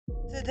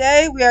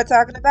Today we are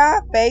talking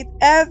about Faith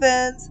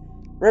Evans.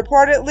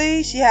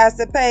 Reportedly, she has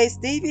to pay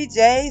Stevie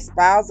J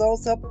spousal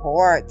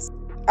support.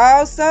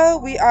 Also,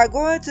 we are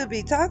going to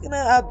be talking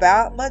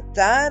about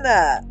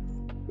Madonna.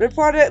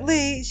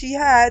 Reportedly, she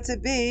had to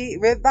be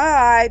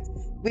revived.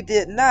 We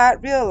did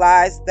not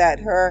realize that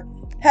her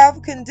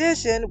health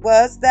condition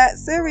was that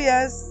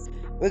serious.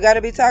 We're going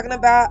to be talking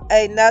about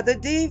another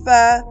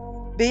diva,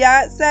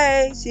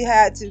 Beyonce. She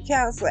had to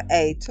cancel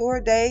a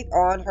tour date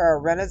on her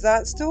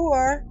Renaissance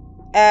tour.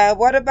 And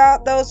what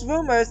about those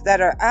rumors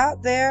that are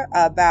out there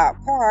about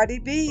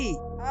CardiB?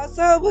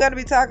 Also, we're going to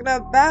be talking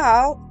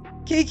about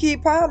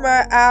Keke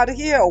Palmer out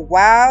here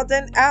wild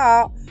and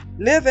out,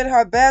 living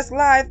her best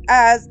life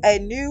as a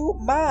new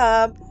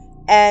mom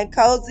and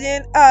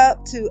cozying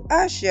up to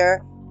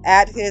Usher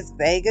at his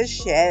Vegas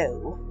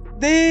show.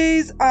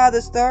 These are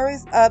the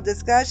stories of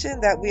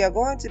discussion that we are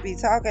going to be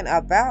talking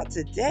about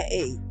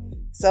today.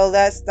 So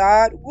let's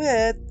start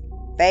with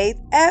Faith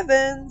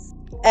Evans.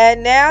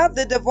 And now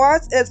the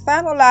divorce is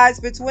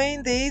finalized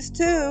between these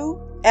two.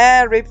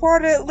 And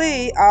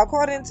reportedly,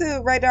 according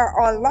to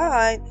Radar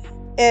Online,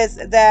 is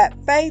that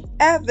Faith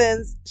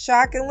Evans,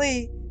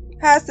 shockingly,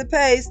 has to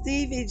pay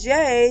Stevie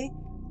J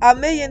 $1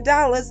 million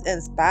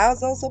in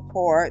spousal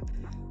support.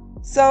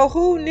 So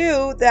who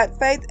knew that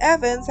Faith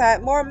Evans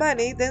had more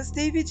money than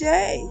Stevie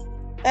J?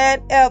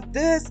 And if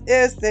this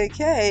is the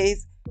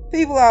case,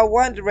 people are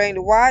wondering,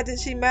 why did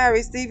she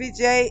marry Stevie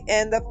J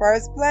in the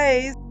first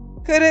place?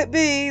 Could it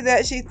be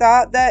that she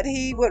thought that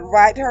he would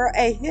write her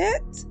a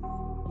hit?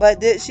 But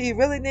did she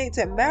really need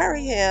to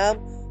marry him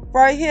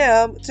for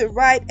him to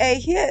write a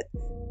hit?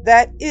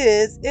 That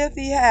is, if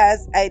he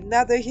has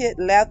another hit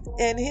left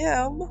in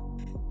him.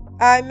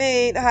 I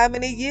mean, how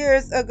many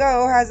years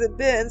ago has it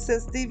been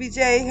since Stevie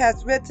J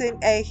has written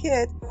a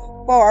hit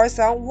for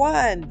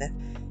someone?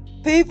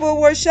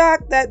 People were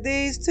shocked that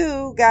these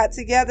two got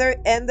together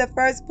in the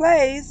first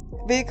place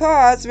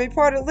because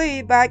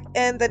reportedly back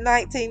in the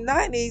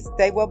 1990s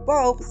they were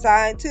both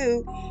signed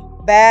to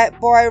Bad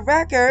Boy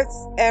Records,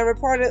 and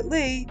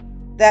reportedly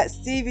that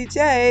Stevie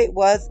J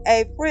was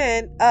a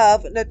friend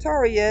of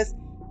Notorious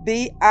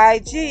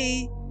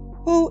B.I.G.,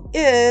 who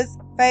is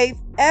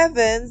Faith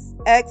Evans'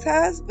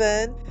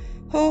 ex-husband,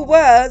 who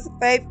was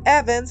Faith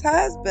Evans'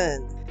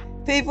 husband.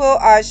 People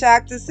are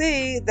shocked to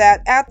see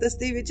that after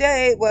Stevie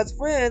J was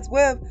friends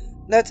with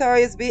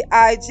Notorious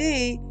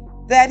B.I.G.,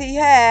 that he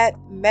had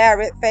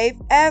married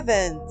Faith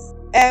Evans.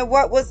 And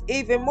what was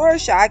even more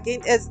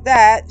shocking is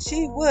that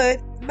she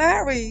would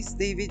marry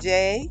Stevie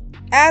J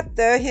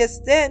after his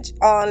stench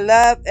on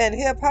Love and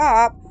Hip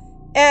Hop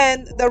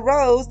and the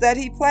roles that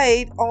he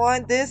played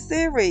on this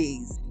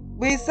series.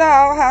 We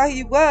saw how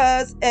he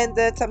was in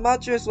the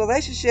tumultuous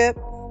relationship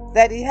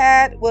that he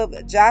had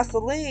with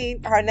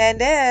Jocelyn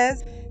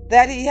Hernandez,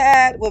 that he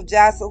had with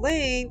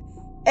Jocelyn,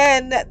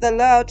 and the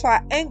love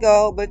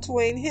triangle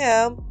between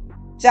him,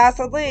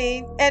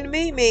 Jocelyn, and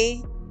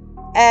Mimi.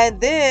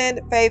 And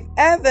then Faith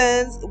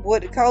Evans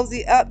would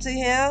cozy up to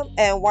him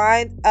and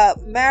wind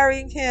up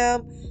marrying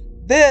him.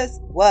 This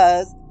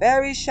was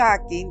very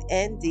shocking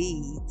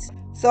indeed.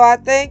 So I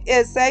think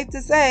it's safe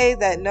to say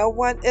that no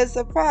one is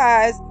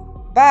surprised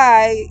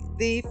by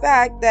the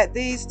fact that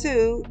these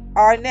two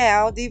are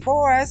now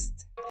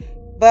divorced.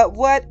 But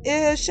what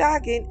is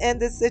shocking in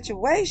this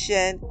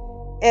situation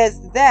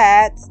is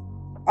that,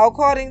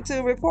 according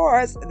to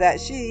reports,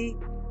 that she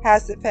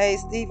has to pay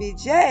Stevie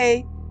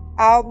J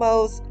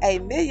almost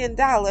 $1 million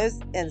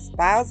in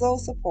spousal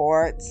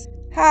support.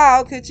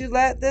 How could you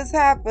let this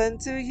happen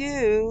to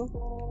you,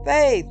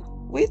 Faith?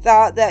 We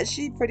thought that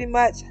she pretty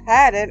much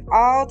had it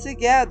all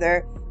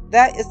together.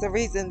 That is the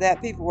reason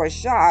that people were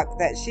shocked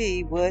that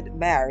she would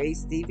marry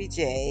Stevie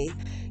J.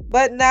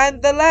 But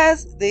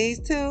nonetheless, these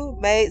two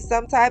made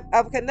some type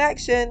of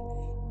connection.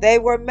 They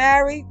were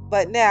married,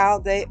 but now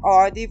they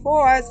are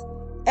divorced.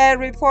 And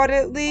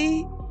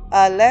reportedly,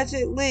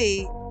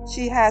 allegedly,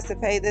 she has to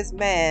pay this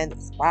man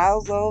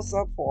spousal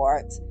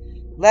support.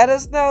 Let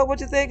us know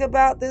what you think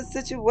about this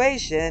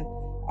situation.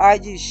 Are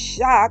you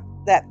shocked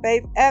that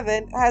Faith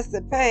Evans has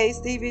to pay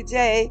Stevie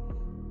J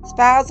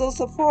spousal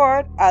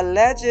support,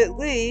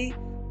 allegedly?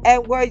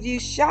 And were you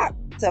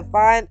shocked to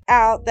find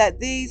out that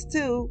these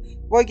two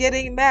were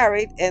getting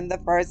married in the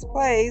first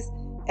place?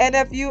 And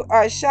if you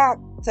are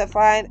shocked to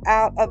find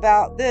out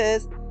about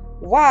this,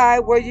 why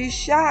were you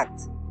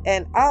shocked?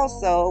 And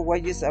also, were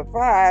you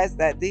surprised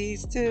that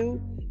these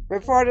two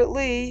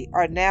reportedly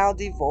are now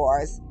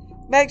divorced?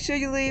 Make sure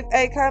you leave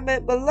a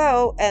comment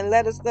below and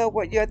let us know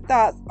what your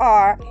thoughts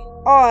are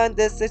on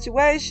this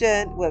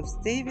situation with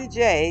Stevie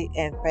J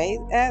and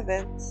Faith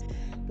Evans.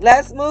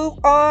 Let's move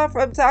on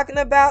from talking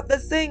about the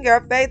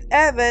singer Faith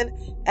Evans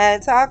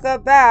and talk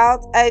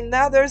about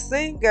another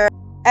singer,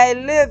 a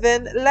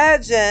living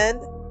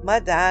legend,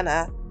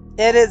 Madonna.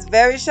 It is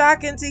very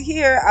shocking to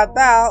hear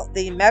about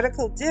the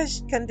medical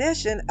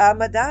condition of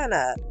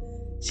Madonna.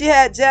 She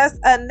had just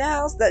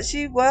announced that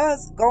she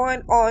was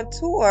going on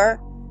tour,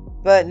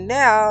 but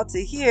now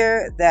to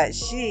hear that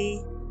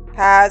she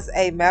has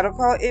a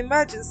medical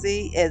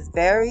emergency is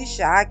very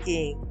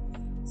shocking.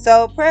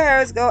 So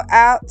prayers go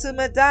out to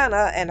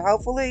Madonna, and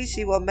hopefully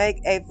she will make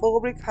a full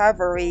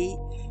recovery.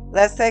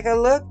 Let's take a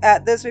look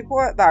at this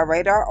report by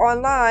Radar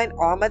Online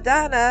on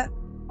Madonna.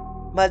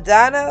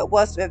 Madonna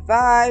was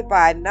revived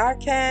by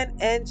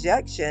Narcan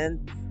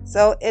injection.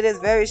 So it is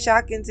very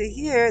shocking to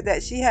hear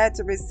that she had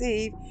to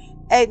receive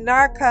a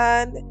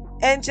Narcan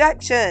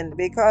injection,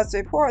 because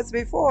reports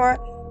before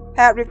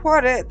had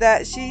reported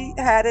that she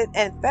had an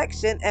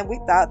infection, and we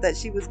thought that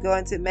she was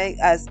going to make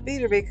a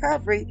speedy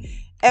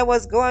recovery and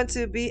was going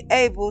to be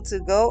able to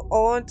go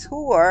on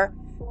tour.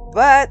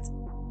 But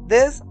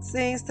this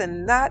seems to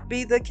not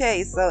be the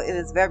case, so it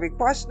is very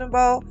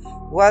questionable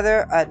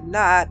whether or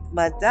not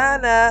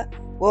Madonna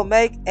will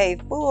make a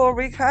full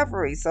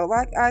recovery. So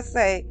like I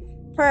say,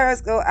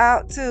 prayers go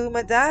out to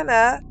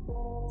Madonna.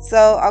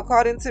 So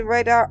according to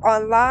Radar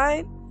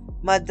Online,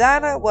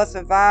 Madonna was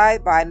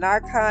revived by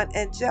Narcan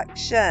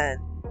injection.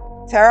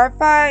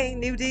 Terrifying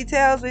new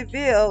details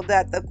revealed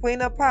that the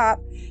Queen of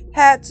Pop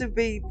had to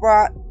be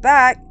brought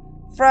back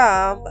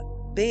from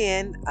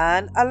being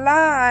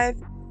unalive.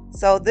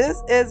 So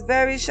this is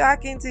very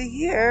shocking to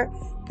hear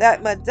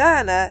that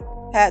Madonna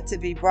had to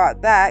be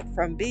brought back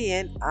from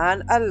being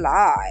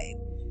unalive.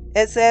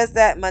 It says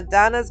that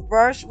Madonna's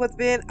brush with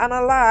being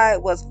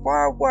unalive was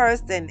far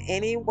worse than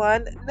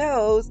anyone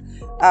knows.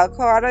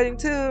 According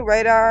to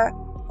Radar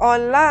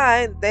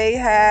Online, they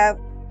have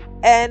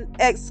an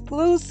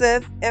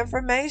exclusive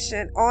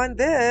information on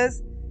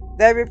this.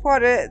 They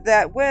reported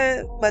that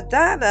when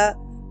Madonna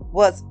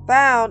was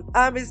found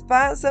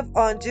unresponsive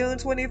on June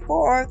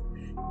 24th,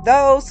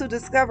 those who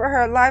discovered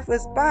her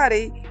lifeless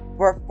body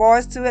were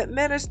forced to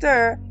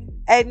administer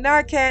a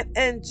Narcan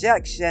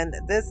injection.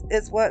 This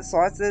is what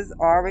sources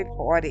are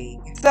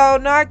reporting. So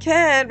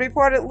Narcan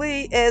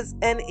reportedly is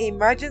an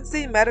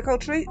emergency medical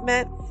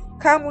treatment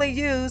commonly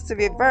used to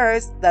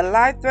reverse the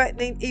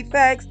life-threatening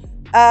effects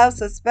of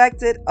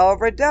suspected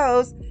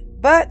overdose,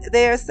 but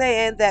they are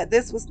saying that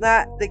this was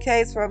not the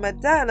case for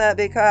Madonna,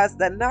 because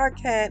the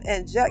Narcan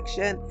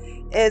injection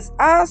is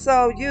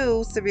also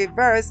used to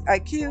reverse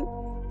acute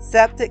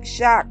septic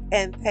shock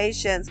in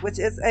patients, which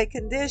is a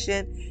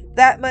condition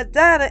that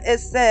Madonna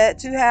is said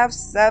to have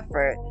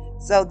suffered.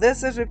 So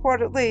this is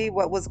reportedly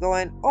what was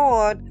going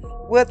on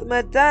with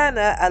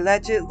Madonna.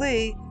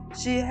 Allegedly,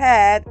 she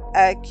had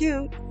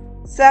acute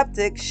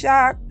septic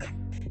shock.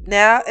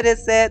 Now it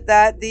is said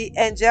that the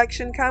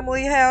injection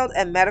commonly held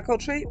in medical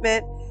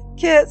treatment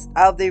kits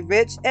of the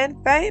rich and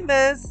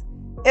famous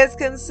is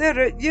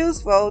considered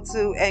useful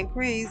to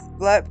increase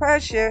blood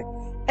pressure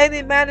in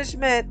the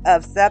management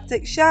of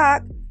septic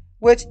shock,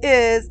 which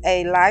is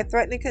a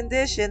life-threatening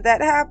condition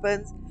that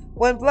happens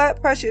when blood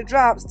pressure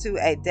drops to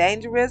a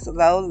dangerous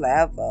low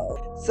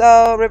level.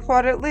 So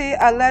reportedly,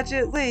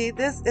 allegedly,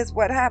 this is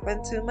what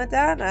happened to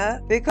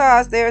Madonna,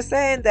 because they're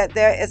saying that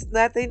there is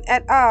nothing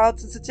at all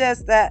to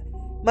suggest that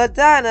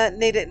Madonna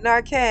needed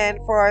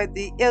Narcan for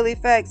the ill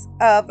effects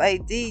of a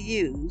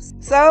DUs.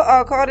 So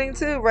according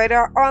to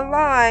Radar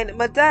Online,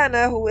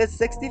 Madonna, who is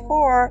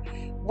 64,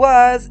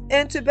 was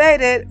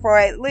intubated for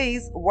at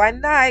least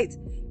one night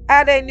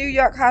at a New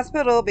York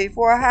hospital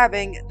before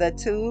having the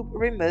tube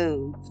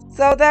removed.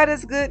 So that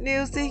is good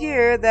news to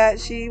hear that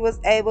she was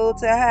able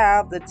to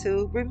have the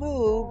tube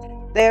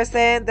removed. They're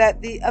saying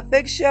that the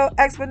official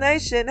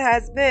explanation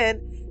has been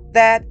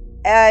that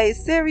a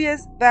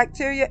serious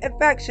bacterial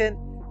infection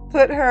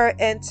put her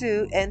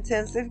into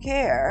intensive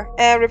care.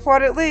 And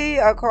reportedly,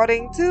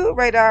 according to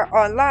Radar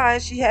Online,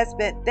 she has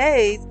spent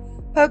days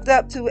hooked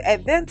up to a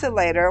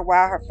ventilator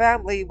while her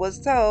family was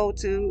told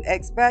to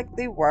expect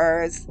the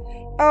worst.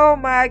 Oh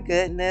my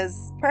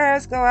goodness.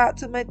 Prayers go out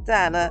to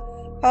Madonna.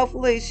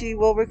 Hopefully she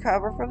will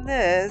recover from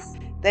this.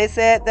 They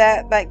said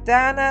that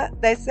Madonna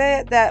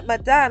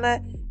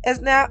is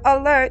now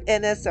alert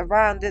and is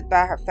surrounded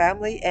by her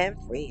family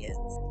and friends.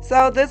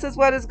 So this is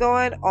what is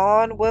going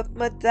on with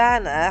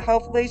Madonna.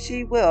 Hopefully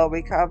she will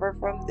recover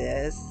from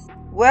this.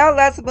 Well,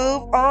 let's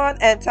move on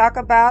and talk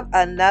about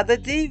another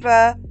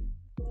diva,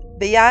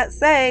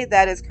 Beyonce,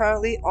 that is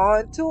currently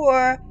on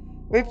tour.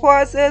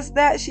 Reports says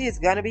that she is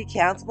going to be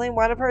canceling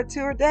one of her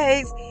tour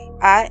dates.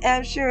 I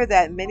am sure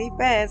that many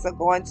fans are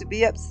going to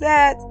be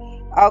upset.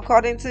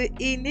 According to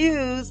E!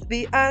 News,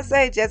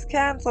 Beyonce just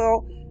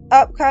canceled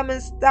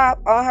upcoming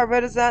stop on her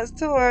Renaissance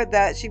tour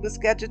that she was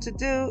scheduled to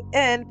do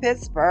in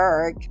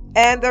Pittsburgh.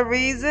 And the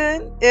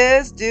reason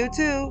is due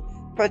to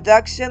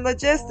production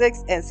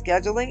logistics and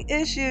scheduling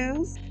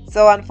issues.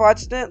 So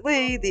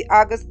unfortunately, the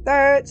August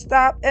 3rd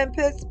stop in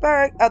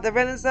Pittsburgh of the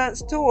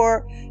Renaissance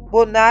tour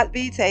will not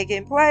be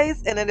taking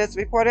place, and it is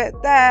reported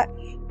that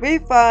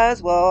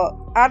refunds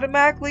will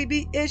automatically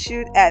be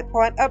issued at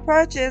point of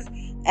purchase,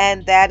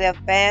 and that if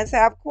fans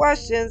have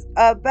questions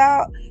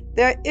about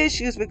their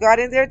issues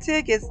regarding their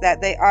tickets,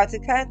 that they are to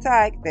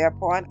contact their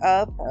point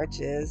of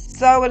purchase.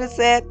 So it is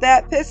said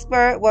that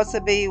Pittsburgh was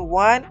to be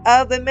one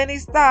of the many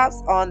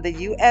stops on the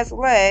U.S.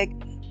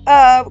 leg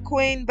of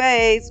Queen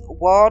Bey's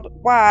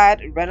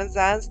worldwide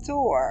Renaissance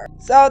tour.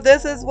 So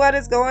this is what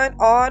is going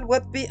on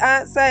with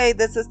Beyonce.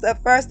 This is the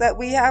first that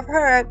we have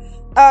heard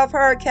of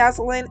her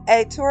canceling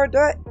a tour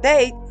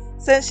date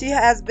since she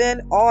has been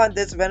on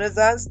this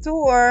Renaissance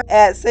tour.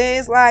 It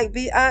seems like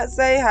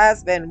Beyonce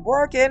has been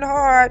working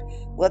hard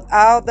with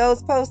all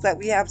those posts that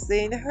we have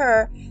seen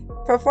her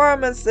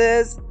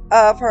performances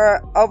of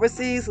her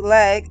overseas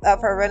leg of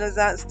her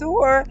Renaissance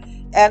tour,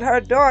 and her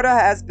daughter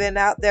has been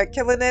out there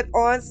killing it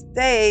on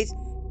stage,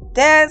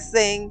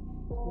 dancing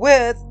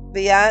with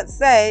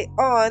Beyonce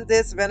on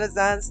this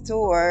Renaissance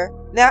tour.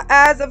 Now,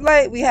 as of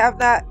late, we have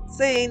not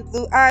seen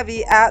Blue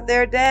Ivy out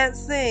there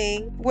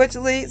dancing, which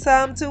leads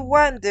some to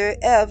wonder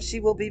if she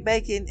will be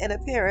making an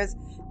appearance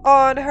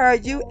on her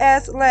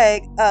US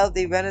leg of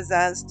the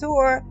Renaissance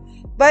tour.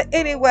 But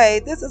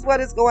anyway, this is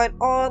what is going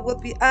on with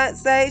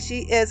Beyonce.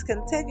 She is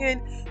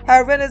continuing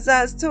her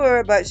Renaissance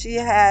tour, but she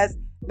has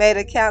made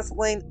a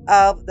canceling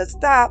of the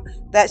stop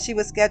that she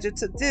was scheduled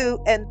to do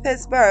in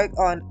Pittsburgh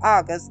on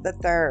August the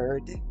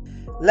 3rd.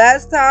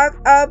 Let's talk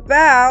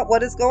about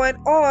what is going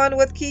on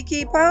with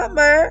Keke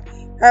Palmer.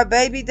 Her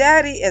baby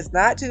daddy is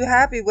not too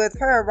happy with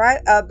her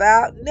right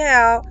about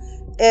now.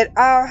 It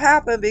all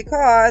happened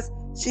because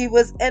she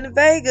was in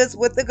Vegas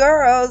with the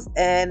girls,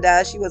 and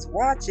she was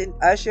watching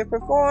Usher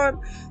perform.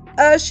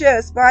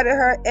 Usher spotted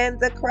her in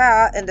the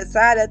crowd and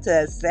decided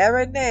to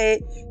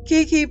serenade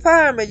Keke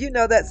Palmer. You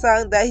know that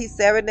song that he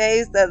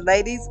serenades the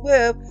ladies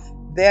with,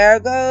 "There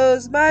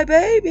Goes My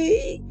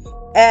Baby."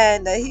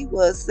 And he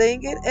was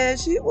singing, and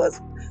she was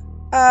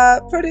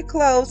pretty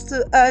close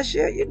to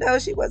Usher. You know,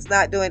 she was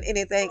not doing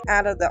anything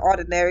out of the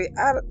ordinary.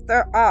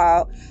 After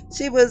all,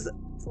 she was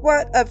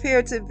what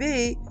appeared to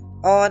be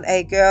on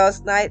a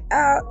girls' night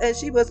out, and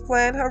she was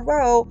playing her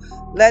role,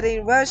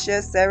 letting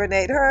Russia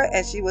serenade her,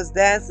 and she was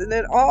dancing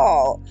it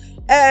all.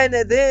 And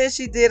then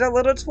she did a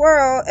little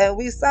twirl, and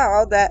we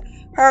saw that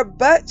her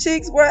butt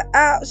cheeks were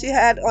out. She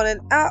had on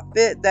an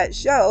outfit that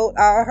showed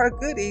all her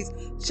goodies,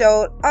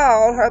 showed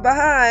all her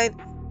behind.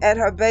 And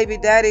her baby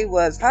daddy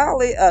was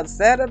highly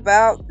upset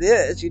about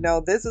this. You know,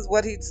 this is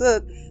what he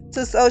took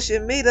to social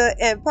media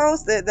and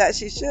posted that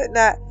she should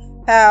not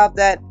have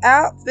that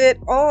outfit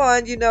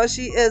on. You know,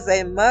 she is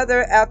a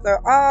mother after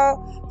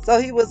all. So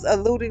he was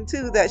alluding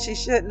to that she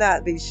should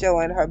not be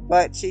showing her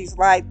butt cheeks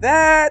like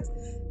that.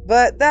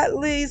 But that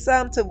leads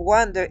some to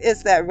wonder,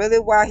 is that really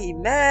why he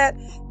mad?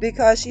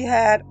 Because she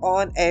had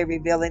on a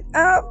revealing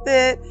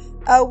outfit?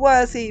 Or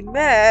was he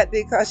mad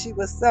because she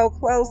was so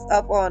close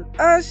up on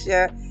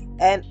Usher?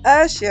 And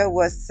Usher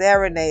was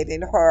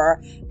serenading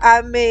her.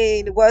 I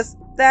mean, was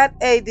that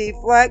a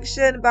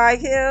deflection by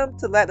him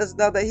to let us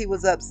know that he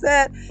was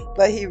upset,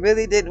 but he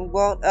really didn't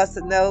want us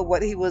to know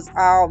what he was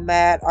all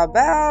mad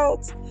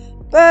about?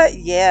 But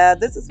yeah,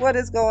 this is what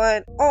is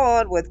going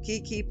on with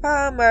Keke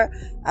Palmer.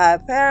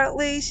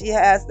 Apparently, she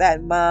has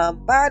that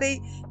mom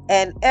body,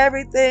 and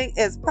everything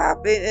is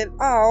popping in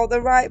all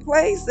the right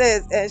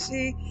places, and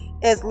she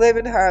is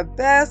living her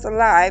best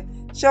life,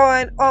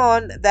 showing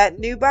on that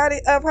new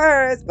body of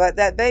hers. But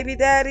that baby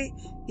daddy,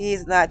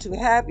 he's not too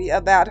happy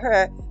about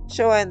her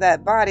showing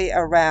that body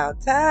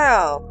around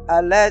town,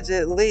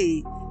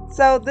 allegedly.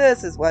 So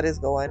this is what is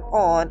going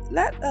on.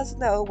 Let us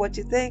know what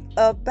you think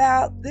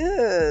about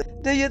this.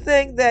 Do you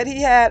think that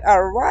he had a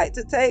right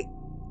to take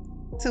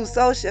to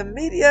social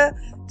media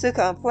to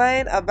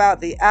complain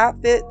about the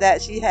outfit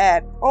that she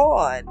had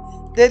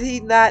on? Did he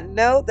not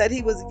know that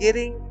he was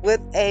getting with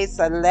a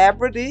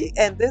celebrity?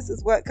 And this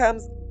is what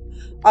comes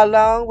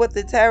along with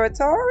the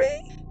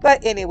territory?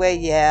 But anyway,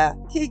 yeah,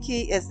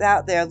 Keke is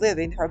out there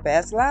living her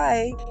best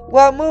life.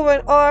 Well,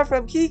 moving on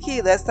from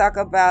Keke, let's talk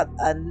about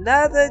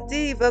another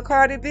diva,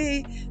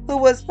 CardiB, who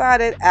was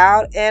spotted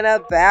out and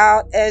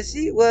about, and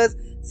she was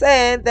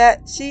saying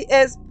that she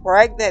is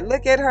pregnant.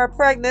 Look at her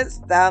pregnant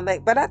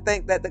stomach. But I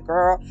think that the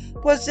girl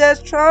was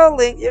just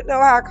trolling. You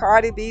know how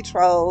CardiB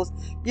trolls.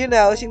 You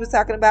know, she was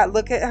talking about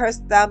look at her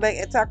stomach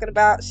and talking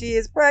about she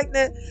is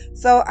pregnant.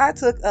 So I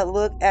took a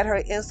look at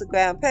her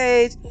Instagram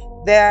page.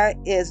 There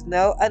is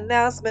no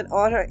announcement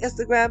on her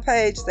Instagram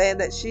page saying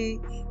that she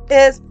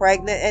is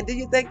pregnant. And do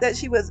you think that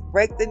she was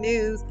break the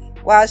news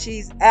while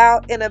she's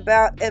out and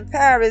about in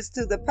Paris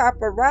to the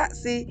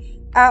paparazzi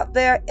out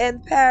there in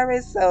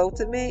Paris? So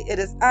to me, it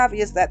is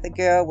obvious that the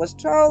girl was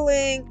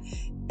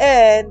trolling.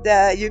 And,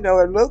 you know,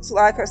 it looks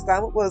like her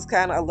stomach was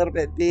kind of a little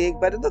bit big,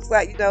 but it looks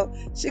like, you know,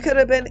 she could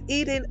have been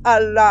eating a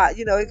lot.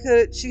 You know,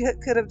 she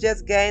could have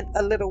just gained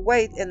a little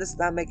weight in the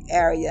stomach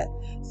area.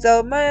 So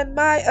in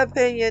my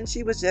opinion,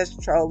 she was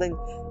just trolling.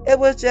 It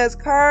was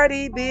just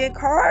Cardi being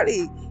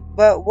Cardi.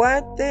 But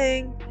one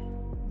thing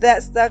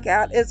that stuck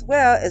out as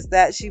well is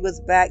that she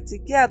was back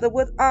together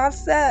with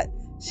Offset.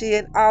 She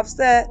and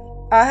Offset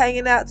are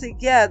hanging out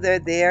together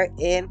there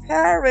in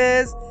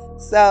Paris.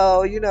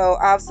 So, you know,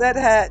 Offset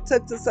had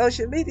took to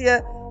social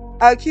media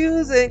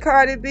accusing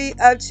CardiB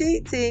of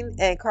cheating,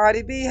 and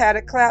CardiB had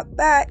to clap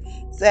back,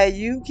 say,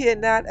 you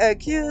cannot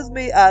accuse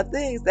me of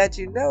things that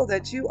you know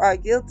that you are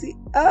guilty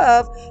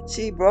of.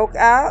 She broke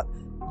out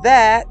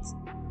that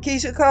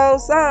Keisha Cole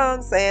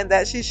song saying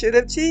that she should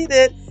have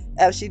cheated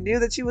if she knew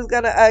that she was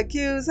going to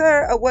accuse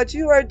her of what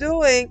you are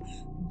doing.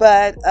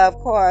 But of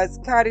course,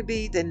 Cardi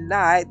B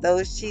denied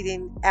those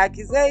cheating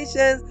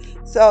accusations.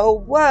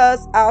 So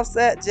was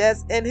Offset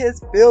just in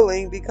his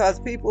feeling because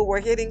people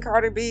were hitting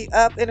Cardi B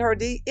up in her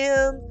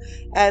DMs,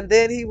 and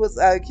then he was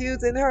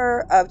accusing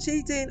her of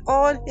cheating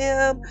on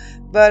him?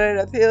 But it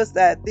appears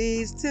that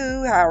these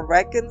two have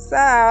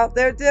reconciled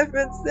their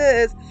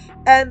differences,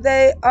 and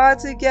they are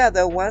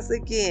together once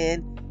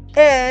again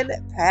in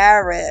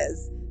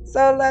Paris.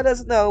 So let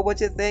us know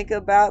what you think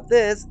about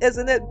this.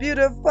 Isn't it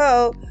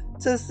beautiful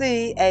to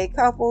see a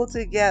couple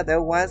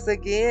together once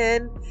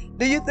again?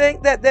 Do you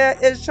think that there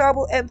is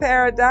trouble in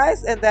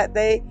paradise and that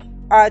they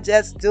are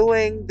just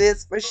doing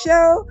this for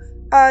show?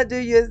 Or do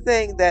you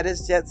think that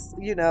it's just,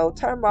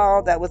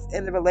 turmoil that was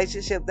in the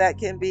relationship that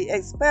can be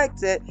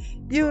expected,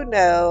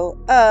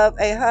 of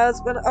a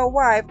husband or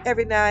wife?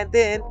 Every now and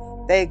then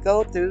they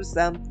go through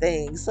some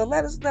things. So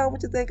let us know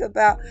what you think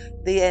about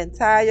the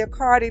entire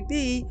Cardi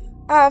B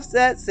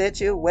Offset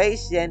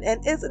situation.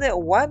 And isn't it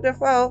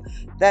wonderful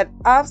that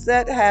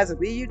Offset has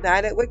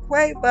reunited with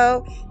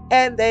Quavo,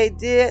 and they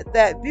did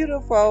that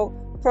beautiful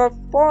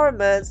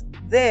performance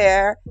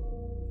there,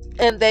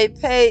 and they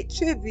paid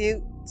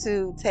tribute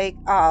to Take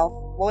Off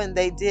when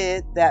they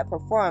did that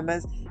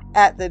performance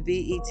at the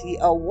BET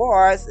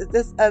Awards. Is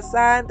this a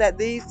sign that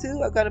these two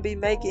are going to be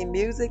making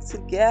music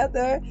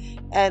together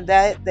and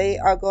that they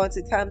are going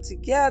to come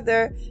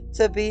together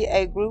to be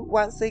a group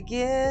once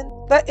again?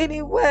 But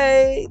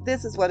anyway,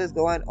 this is what is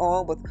going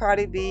on with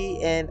Cardi B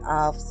and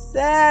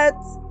Offset.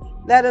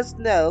 Let us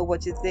know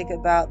what you think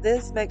about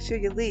this. Make sure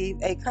you leave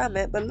a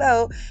comment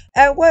below.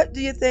 And what do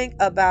you think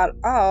about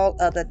all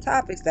of the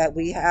topics that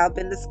we have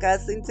been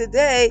discussing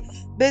today?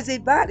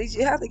 Busybodies,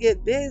 you have to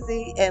get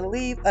busy and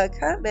leave a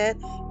comment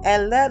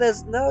and let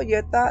us know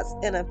your thoughts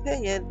and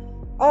opinion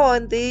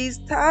on these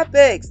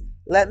topics.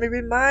 Let me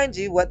remind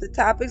you what the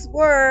topics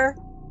were.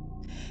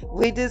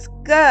 We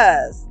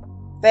discussed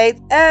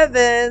Faith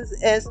Evans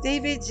and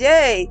Stevie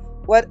J.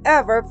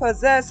 Whatever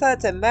possessed her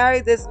to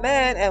marry this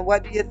man, and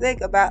what do you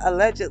think about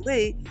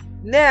allegedly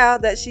now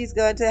that she's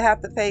going to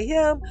have to pay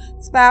him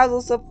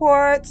spousal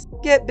support?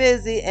 Get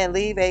busy and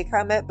leave a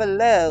comment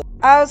below.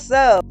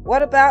 Also,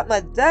 what about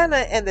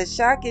Madonna and the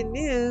shocking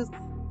news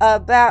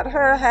about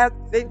her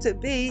having to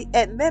be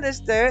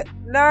administered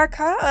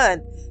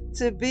Narcan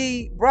to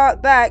be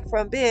brought back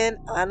from being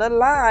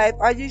unalive?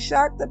 Are you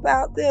shocked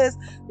about this?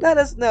 Let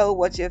us know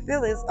what your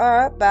feelings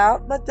are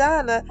about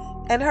Madonna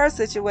and her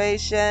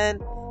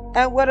situation.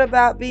 And what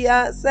about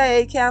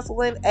Beyonce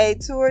canceling a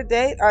tour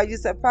date? Are you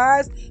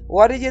surprised?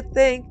 What do you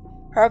think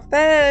her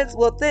fans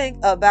will think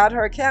about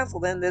her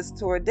canceling this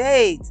tour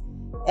date?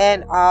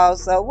 And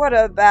also, what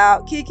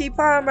about Keke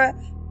Palmer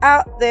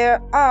out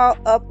there all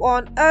up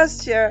on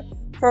Usher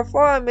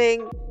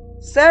performing,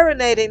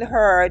 serenading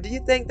her? Do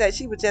you think that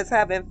she was just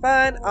having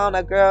fun on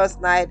a girls'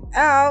 night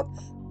out?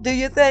 Do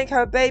you think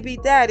her baby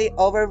daddy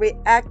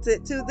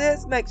overreacted to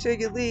this? Make sure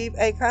you leave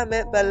a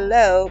comment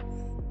below.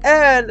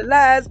 And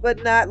last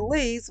but not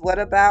least, what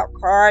about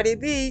Cardi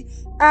B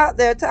out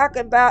there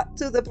talking about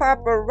to the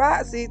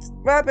paparazzi,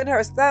 rubbing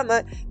her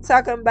stomach,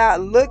 talking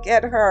about look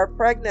at her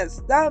pregnant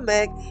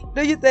stomach?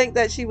 Do you think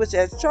that she was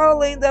just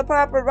trolling the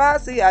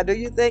paparazzi, or do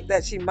you think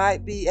that she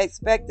might be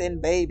expecting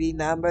baby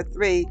number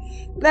 3?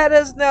 Let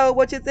us know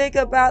what you think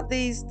about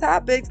these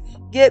topics.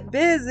 Get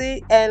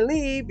busy and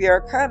leave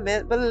your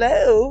comment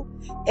below.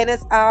 And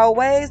as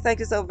always, thank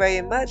you so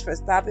very much for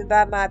stopping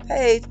by my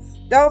page.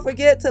 Don't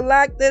forget to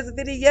like this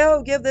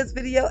video, give this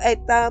video a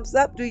thumbs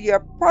up, do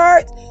your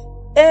part,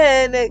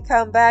 and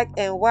come back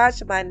and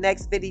watch my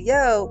next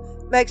video.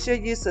 Make sure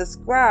you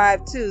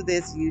subscribe to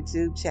this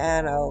YouTube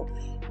channel.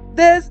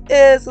 This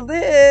is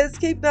Liz,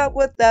 keeping up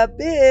with the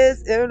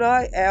biz, and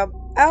I am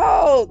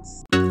out.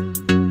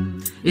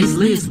 It's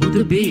Liz with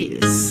the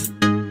biz.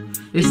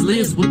 It's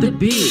Liz with the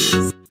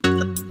biz.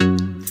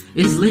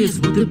 It's Liz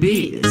with the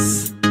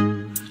biz.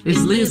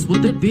 It's Liz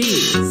with the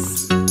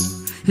biz.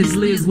 It's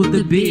Liz with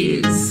the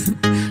biz.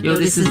 Yo,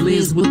 this is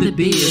Liz with the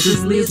biz.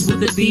 It's Liz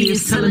with the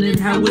biz, telling it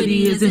how it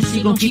is, and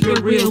she gon' keep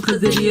it real,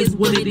 cause it is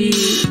what it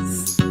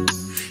is.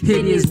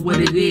 It is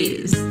what it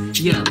is.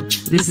 Yo,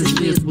 this is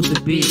Liz with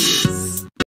the biz.